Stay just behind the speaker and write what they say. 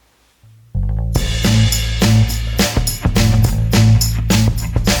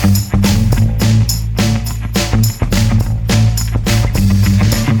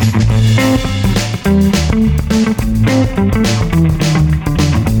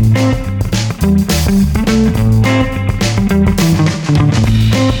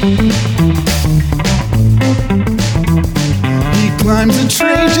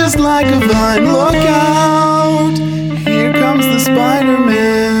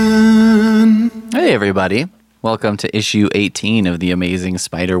Hey everybody, welcome to issue 18 of the Amazing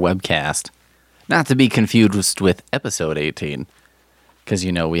Spider webcast. Not to be confused with episode 18, because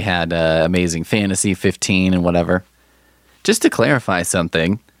we had Amazing Fantasy 15 and whatever. Just to clarify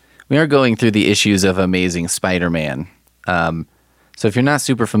something, we are going through the issues of Amazing Spider-Man. So if you're not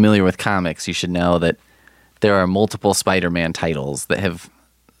super familiar with comics, you should know that there are multiple Spider-Man titles that have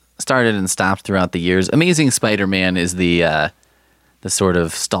started and stopped throughout the years. Amazing Spider-Man is the sort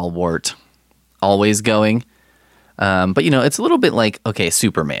of stalwart, always going. But it's a little bit like, okay,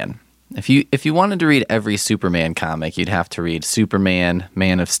 Superman. If you wanted to read every Superman comic, you'd have to read Superman,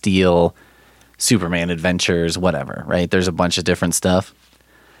 Man of Steel, Superman Adventures, whatever, right? There's a bunch of different stuff.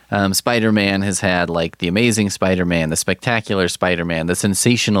 Spider-Man has had like the Amazing Spider-Man, the Spectacular Spider-Man, the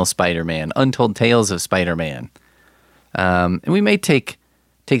Sensational Spider-Man, Untold Tales of Spider-Man. And we may take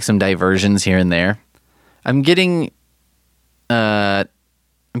some diversions here and there. I'm getting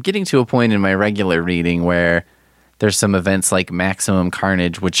to a point in my regular reading where there's some events like Maximum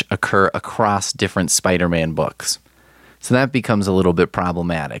Carnage which occur across different Spider-Man books. So that becomes a little bit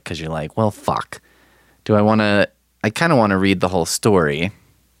problematic because you're like, well, fuck. I kind of want to read the whole story,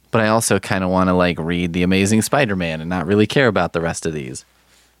 but I also kind of want to like read The Amazing Spider-Man and not really care about the rest of these.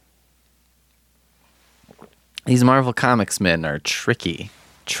 These Marvel Comics men are tricky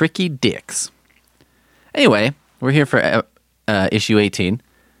dicks. Anyway, we're here for issue 18.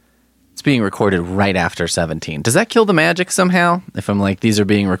 It's being recorded right after 17. Does that kill the magic somehow? If I'm like, these are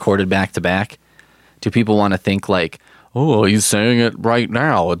being recorded back to back? Do people want to think like, oh, he's saying it right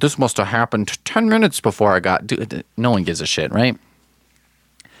now. This must have happened 10 minutes before I got... No one gives a shit, right?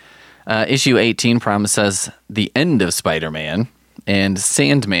 Issue 18 promises the end of Spider-Man and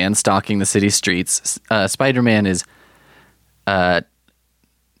Sandman stalking the city streets. Spider-Man is... the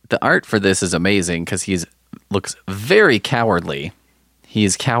art for this is amazing because looks very cowardly.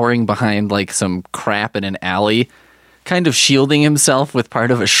 He's cowering behind like some crap in an alley, kind of shielding himself with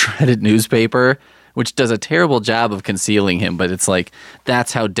part of a shredded newspaper, which does a terrible job of concealing him, but it's like,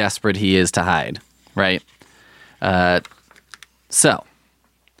 that's how desperate he is to hide, right? So,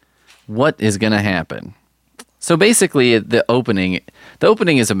 what is going to happen? So basically, the opening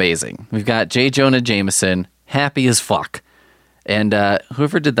is amazing. We've got J. Jonah Jameson, happy as fuck. And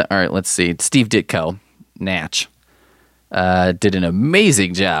whoever did the art, let's see, Steve Ditko, Natch, did an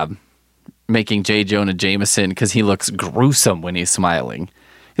amazing job making J. Jonah Jameson because he looks gruesome when he's smiling.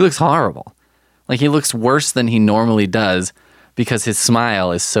 He looks horrible. Like, he looks worse than he normally does because his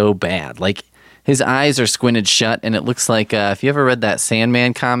smile is so bad. Like, his eyes are squinted shut, and it looks like, if you ever read that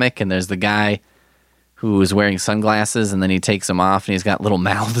Sandman comic, and there's the guy who is wearing sunglasses, and then he takes them off, and he's got little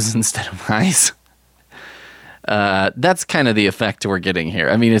mouths instead of eyes. That's kind of the effect we're getting here.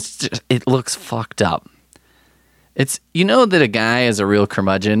 I mean, it looks fucked up. It's, that a guy is a real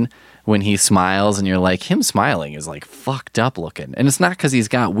curmudgeon when he smiles, and you're like, him smiling is like fucked up looking. And it's not because he's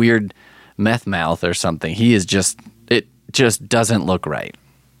got weird meth mouth or something. It just doesn't look right.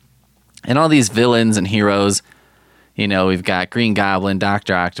 And all these villains and heroes, we've got Green Goblin,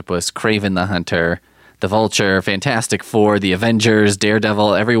 Dr. Octopus, Kraven the Hunter, the Vulture, Fantastic Four, the Avengers,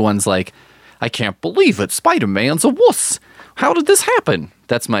 Daredevil. Everyone's like, I can't believe it. Spider-Man's a wuss. How did this happen?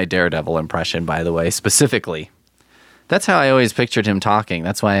 That's my Daredevil impression, by the way, specifically. That's how I always pictured him talking.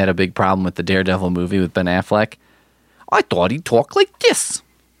 That's why I had a big problem with the Daredevil movie with Ben Affleck. I thought he'd talk like this.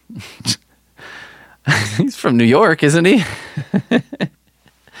 He's from New York, isn't he?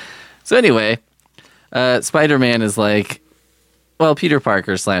 So anyway, Spider-Man is like, well, Peter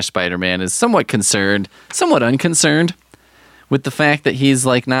Parker / Spider-Man is somewhat unconcerned with the fact that he's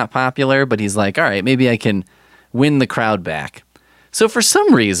like not popular, but he's like, all right, maybe I can win the crowd back. So for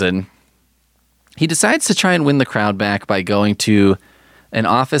some reason, he decides to try and win the crowd back by going to an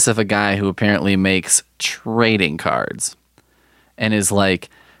office of a guy who apparently makes trading cards and is like,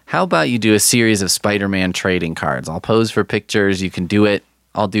 how about you do a series of Spider-Man trading cards? I'll pose for pictures. You can do it.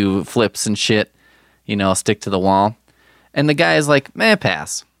 I'll do flips and shit. I'll stick to the wall. And the guy is like,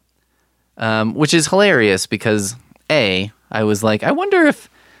 pass. Which is hilarious because, I was like, I wonder if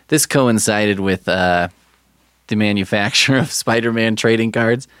this coincided with the manufacture of Spider-Man trading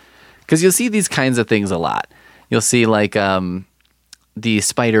cards. Because you'll see these kinds of things a lot. You'll see like the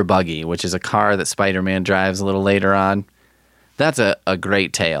Spider Buggy, which is a car that Spider-Man drives a little later on. That's a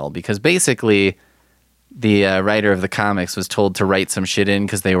great tale because basically the writer of the comics was told to write some shit in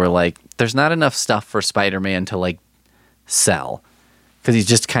because they were like, there's not enough stuff for Spider-Man to like sell because he's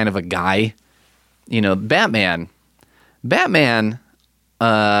just kind of a guy. Batman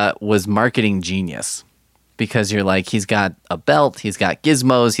was marketing genius. Because you're like, he's got a belt, he's got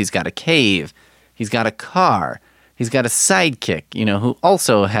gizmos, he's got a cave, he's got a car, He's got a sidekick, who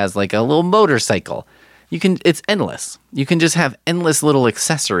also has like a little motorcycle. It's endless. You can just have endless little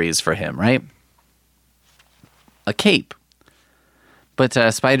accessories for him, right? A cape.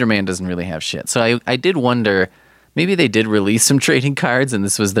 But Spider-Man doesn't really have shit. So I did wonder, maybe they did release some trading cards and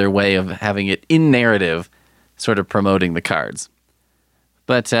this was their way of having it in narrative, sort of promoting the cards.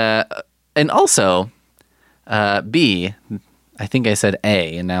 But, and also, B, I think I said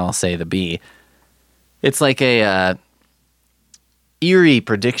A, and now I'll say the B. It's like a eerie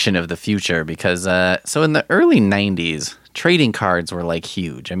prediction of the future because, so in the early 90s, trading cards were like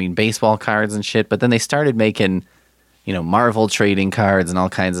huge. I mean, baseball cards and shit, but then they started making, Marvel trading cards and all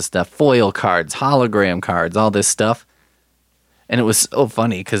kinds of stuff, foil cards, hologram cards, all this stuff. And it was so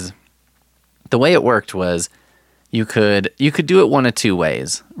funny because the way it worked was you could do it one of two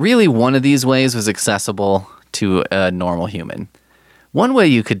ways. Really, one of these ways was accessible to a normal human. One way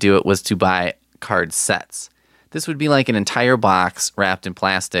you could do it was to buy card sets. This would be like an entire box wrapped in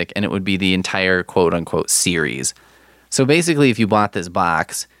plastic, and it would be the entire quote-unquote series. So basically, if you bought this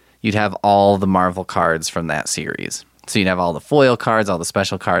box, you'd have all the Marvel cards from that series. So you'd have all the foil cards, all the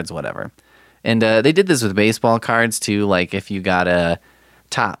special cards, whatever. And they did this with baseball cards, too, like if you got a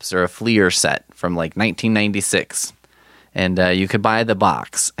Topps or a Fleer set from like 1996, and you could buy the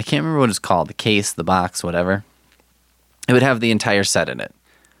box. I can't remember what it's called, the case, the box, whatever. It would have the entire set in it.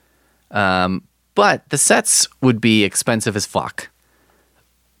 But the sets would be expensive as fuck.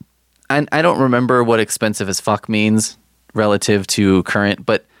 And I don't remember what expensive as fuck means relative to current,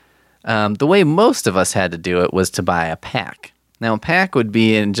 but the way most of us had to do it was to buy a pack. Now, a pack would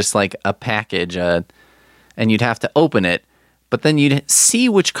be in just like a package, and you'd have to open it, but then you'd see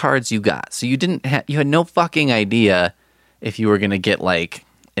which cards you got. So you had no fucking idea if you were going to get like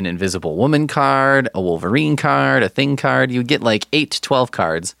an Invisible Woman card, a Wolverine card, a Thing card. You'd get like 8 to 12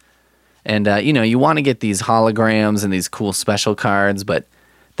 cards. And, you want to get these holograms and these cool special cards, but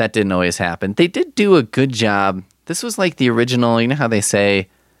that didn't always happen. They did do a good job. This was like the original, you know how they say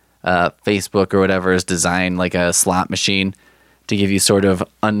Facebook or whatever is designed like a slot machine to give you sort of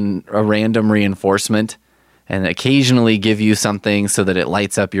a random reinforcement and occasionally give you something so that it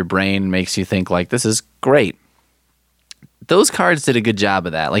lights up your brain and makes you think like, this is great. Those cards did a good job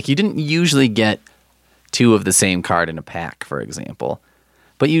of that. Like you didn't usually get 2 of the same card in a pack, for example.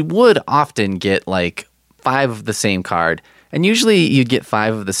 But you would often get like 5 of the same card. And usually you'd get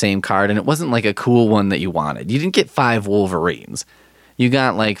 5 of the same card, and it wasn't like a cool one that you wanted. You didn't get 5 Wolverines. You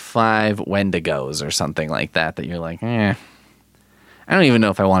got like 5 Wendigos or something like that you're like, I don't even know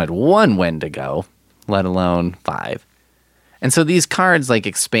if I wanted 1 Wendigo, let alone 5. And so these cards like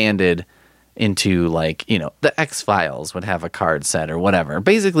expanded into like, the X-Files would have a card set or whatever.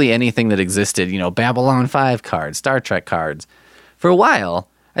 Basically anything that existed, Babylon 5 cards, Star Trek cards. For a while,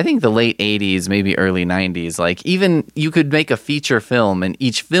 I think the late 80s, maybe early 90s, like even you could make a feature film and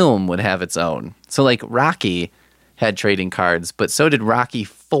each film would have its own. So like Rocky had trading cards, but so did Rocky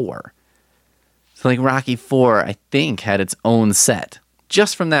 4. So like Rocky 4, I think, had its own set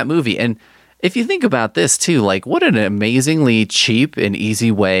just from that movie. And if you think about this too, like what an amazingly cheap and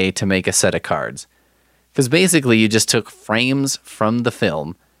easy way to make a set of cards. Because basically you just took frames from the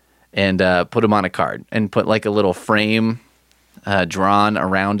film and put them on a card and put like a little frame drawn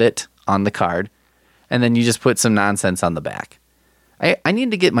around it on the card, and then you just put some nonsense on the back. I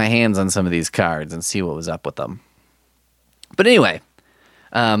need to get my hands on some of these cards and see what was up with them. But anyway,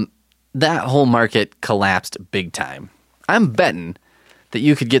 that whole market collapsed big time. I'm betting that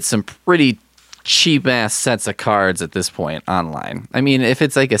you could get some pretty cheap-ass sets of cards at this point online. I mean, if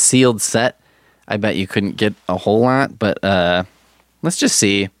it's like a sealed set, I bet you couldn't get a whole lot, but let's just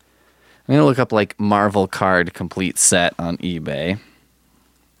see. I'm going to look up like Marvel card complete set on eBay.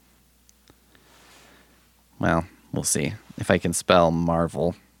 Well, we'll see if I can spell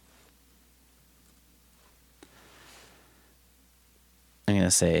Marvel. I'm going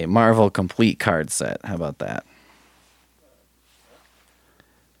to say Marvel complete card set. How about that?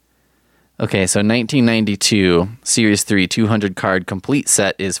 Okay, so 1992 Series 3 200 card complete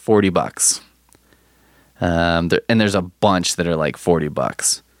set is $40. And there's a bunch that are like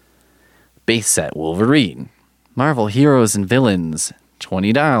 $40. Base set Wolverine. Marvel Heroes and Villains,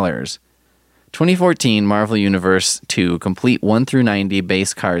 $20. 2014 Marvel Universe 2 complete 1 through 90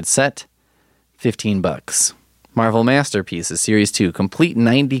 base card set, $15. Marvel Masterpieces Series 2 complete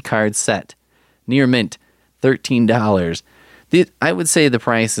 90 card set, near mint, $13. I would say the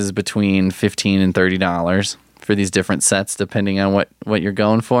price is between $15 and $30 for these different sets, depending on what you're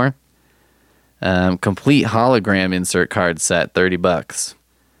going for. Complete hologram insert card set, $30.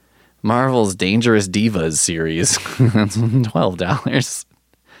 Marvel's Dangerous Divas series, that's $12.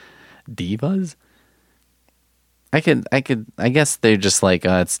 Divas? I guess they're just like,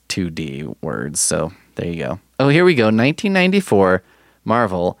 it's 2D words. So there you go. Oh, here we go. 1994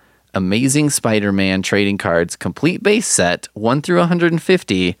 Marvel Amazing Spider-Man trading cards, complete base set, 1 through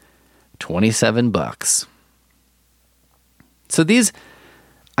 150, $27. So these,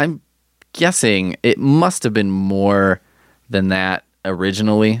 I'm guessing it must have been more than that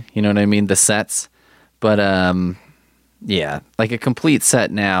originally. You know what I mean? The sets. But, yeah, like a complete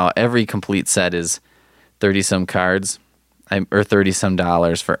set now, every complete set is 30-some cards, or 30-some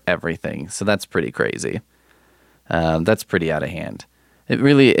dollars for everything. So that's pretty crazy. That's pretty out of hand.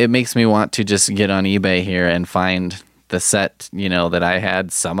 It makes me want to just get on eBay here and find the set, that I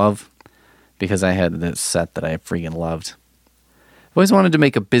had some of, because I had this set that I freaking loved. I've always wanted to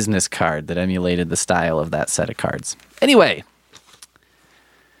make a business card that emulated the style of that set of cards. Anyway,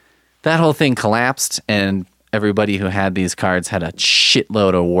 that whole thing collapsed, and everybody who had these cards had a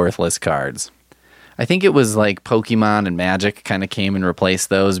shitload of worthless cards. I think it was like Pokemon and Magic kind of came and replaced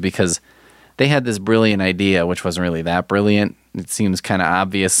those because they had this brilliant idea, which wasn't really that brilliant. It seems kind of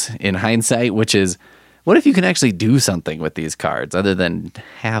obvious in hindsight, which is, what if you can actually do something with these cards other than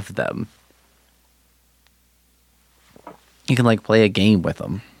have them? You can like play a game with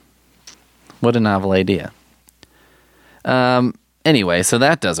them. What a novel idea. Anyway, so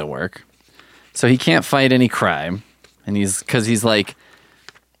that doesn't work. So he can't fight any crime, and because he's like,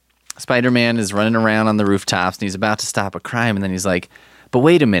 Spider-Man is running around on the rooftops and he's about to stop a crime, and then he's like, but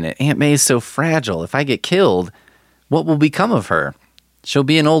wait a minute, Aunt May is so fragile. If I get killed, what will become of her? She'll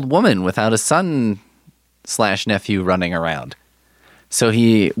be an old woman without a son/nephew running around. So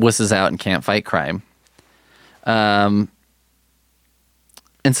he wusses out and can't fight crime. And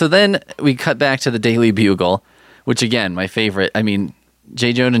so then we cut back to the Daily Bugle, which again, my favorite. I mean,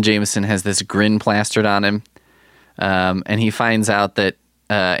 J. Jonah Jameson has this grin plastered on him, and he finds out that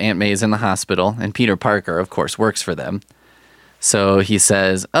Aunt May is in the hospital, and Peter Parker, of course, works for them. So he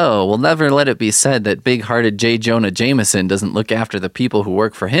says, oh, we'll never let it be said that big-hearted J. Jonah Jameson doesn't look after the people who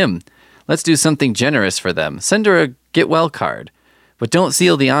work for him. Let's do something generous for them. Send her a get-well card. But don't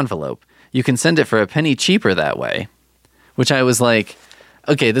seal the envelope. You can send it for a penny cheaper that way. Which I was like,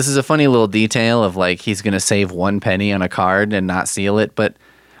 okay, this is a funny little detail of like he's going to save 1 penny on a card and not seal it. But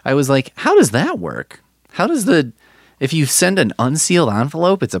I was like, how does that work? If you send an unsealed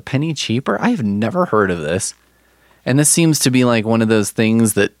envelope, it's a penny cheaper? I've never heard of this. And this seems to be like one of those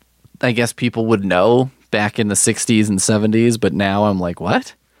things that I guess people would know back in the 60s and 70s, but now I'm like,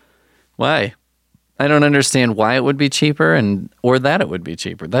 what? Why? I don't understand why it would be cheaper or that it would be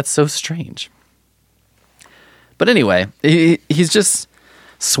cheaper. That's so strange. But anyway, he's just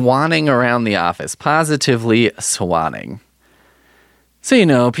swanning around the office, positively swanning.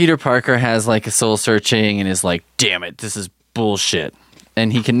 So, Peter Parker has like a soul searching and is like, damn it, this is bullshit.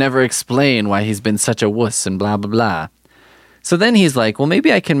 And he can never explain why he's been such a wuss and blah, blah, blah. So then he's like, well,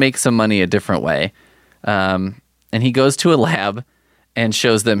 maybe I can make some money a different way. And he goes to a lab and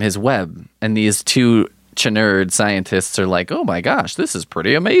shows them his web. And these 2 chinerd scientists are like, oh my gosh, this is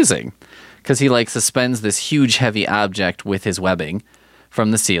pretty amazing. Because he like suspends this huge heavy object with his webbing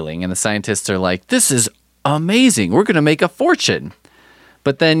from the ceiling. And the scientists are like, this is amazing. We're going to make a fortune.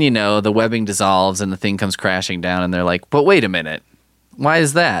 But then, the webbing dissolves and the thing comes crashing down. And they're like, but wait a minute. Why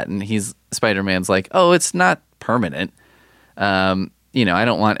is that? And Spider-Man's like, oh, it's not permanent. I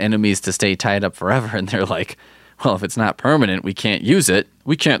don't want enemies to stay tied up forever. And they're like, well, if it's not permanent, we can't use it.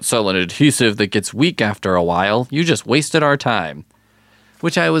 We can't sell an adhesive that gets weak after a while. You just wasted our time.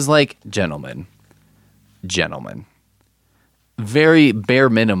 Which I was like, gentlemen. Very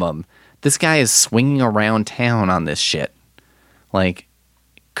bare minimum. This guy is swinging around town on this shit. Like,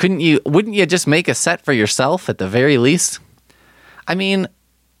 wouldn't you just make a set for yourself at the very least? I mean,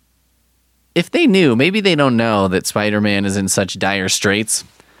 if they knew, maybe they don't know that Spider-Man is in such dire straits.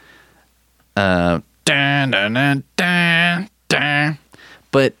 But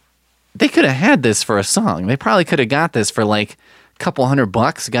they could have had this for a song. They probably could have got this for like a couple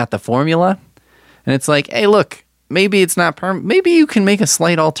 $100, got the formula. And it's like, hey, look, maybe it's not permanent. Maybe you can make a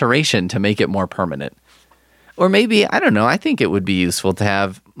slight alteration to make it more permanent. Or maybe, I don't know, I think it would be useful to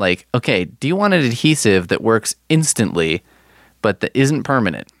have like, okay, do you want an adhesive that works instantly but that isn't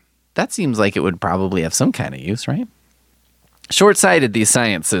permanent? That seems like it would probably have some kind of use, right? Short-sighted, these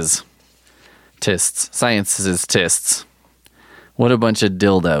scientists. What a bunch of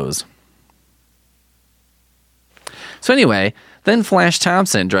dildos. So anyway, then Flash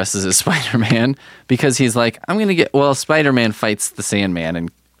Thompson dresses as Spider-Man because he's like, Spider-Man fights the Sandman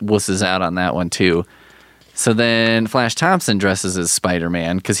and wusses out on that one too. So then Flash Thompson dresses as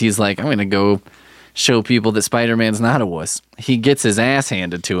Spider-Man because he's like, I'm going to go show people that Spider-Man's not a wuss. He gets his ass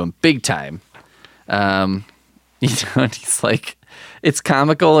handed to him big time. You know, and he's like, it's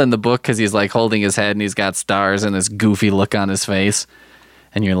comical in the book because he's like holding his head and he's got stars and this goofy look on his face.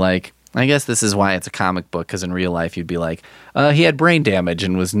 And you're like, I guess this is why it's a comic book, because in real life you'd be like, he had brain damage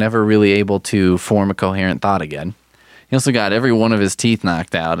and was never really able to form a coherent thought again. He also got every one of his teeth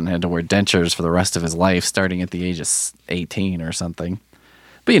knocked out and had to wear dentures for the rest of his life, starting at the age of 18 or something.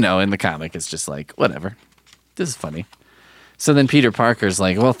 But, you know, in the comic, it's just like, whatever. This is funny. So then Peter Parker's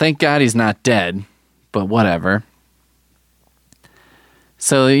like, well, thank God he's not dead, but whatever.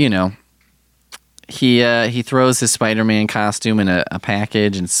 So, you know, he throws his Spider-Man costume in a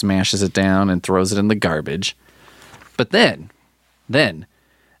package and smashes it down and throws it in the garbage. But then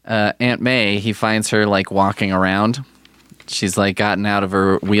Aunt May, he finds her, like, walking around. She's, like, gotten out of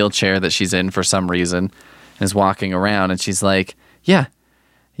her wheelchair that she's in for some reason and is walking around. And she's like, yeah,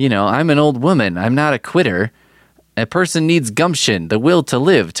 you know, I'm an old woman. I'm not a quitter. A person needs gumption, the will to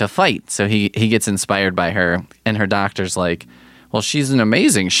live, to fight. So he gets inspired by her. And her doctor's like, well, she's in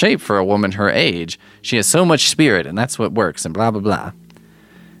amazing shape for a woman her age. She has so much spirit, and that's what works, and blah, blah, blah.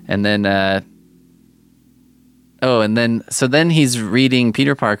 And then, so then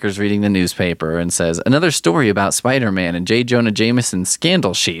Peter Parker's reading the newspaper and says, another story about Spider-Man and J. Jonah Jameson's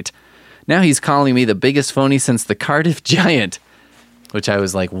scandal sheet. Now he's calling me the biggest phony since the Cardiff Giant. Which I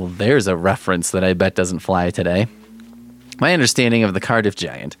was like, well, there's a reference that I bet doesn't fly today. My understanding of the Cardiff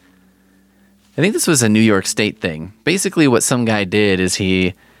Giant, I think this was a New York State thing. Basically, what some guy did is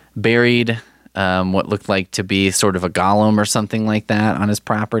he buried what looked like to be sort of a golem or something like that on his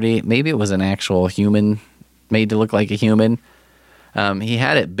property. Maybe it was an actual human made to look like a human. He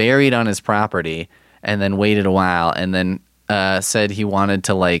had it buried on his property and then waited a while and then said he wanted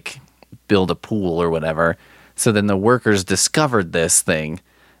to, like, build a pool or whatever. So then the workers discovered this thing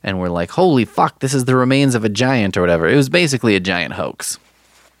and were like, holy fuck, this is the remains of a giant or whatever. It was basically a giant hoax,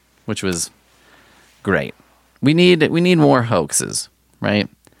 which was great. We need more hoaxes, right?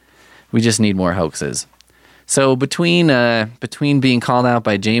 We just need more hoaxes. So between being called out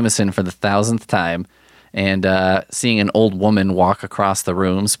by Jameson for the 1,000th time and seeing an old woman walk across the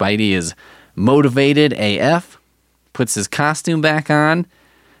room, Spidey is motivated AF, puts his costume back on,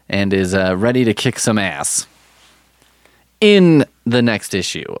 and is ready to kick some ass. In the next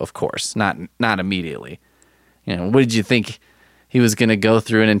issue, of course, not immediately. You know, what did you think? He was going to go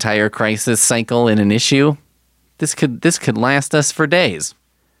through an entire crisis cycle in an issue? This could last us for days.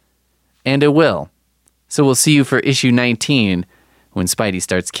 And it will. So we'll see you for issue 19 when Spidey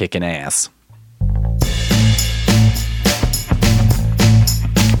starts kicking ass.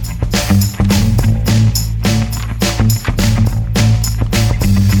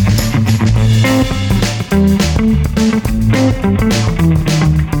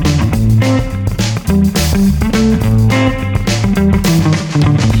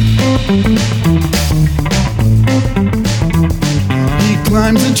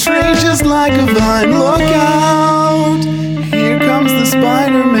 Climbs a tree just like a vine. Look out! Here comes the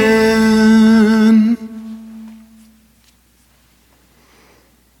spider.